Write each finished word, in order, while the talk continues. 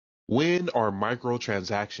When are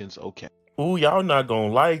microtransactions okay? Ooh, y'all not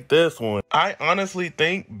gonna like this one. I honestly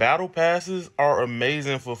think battle passes are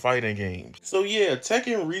amazing for fighting games. So yeah,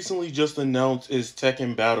 Tekken recently just announced its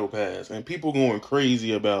Tekken Battle Pass, and people going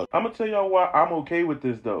crazy about it. I'm gonna tell y'all why I'm okay with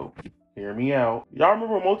this though. Hear me out. Y'all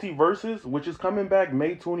remember Multiverses, which is coming back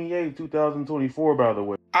May 28, 2024, by the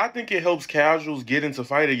way. I think it helps casuals get into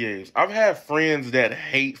fighting games. I've had friends that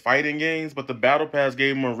hate fighting games, but the Battle Pass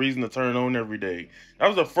gave them a reason to turn on every day. That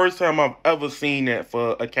was the first time I've ever seen that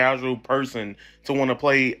for a casual person to want to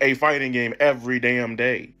play a fighting game every damn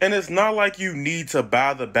day. And it's not like you need to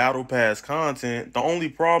buy the Battle Pass content. The only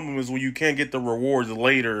problem is when you can't get the rewards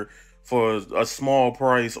later for a small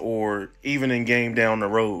price or even in game down the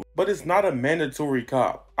road. But it's not a mandatory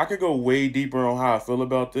cop. I could go way deeper on how I feel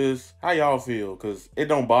about this. How y'all feel? Because it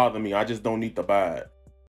don't bother me. I just don't need to buy it.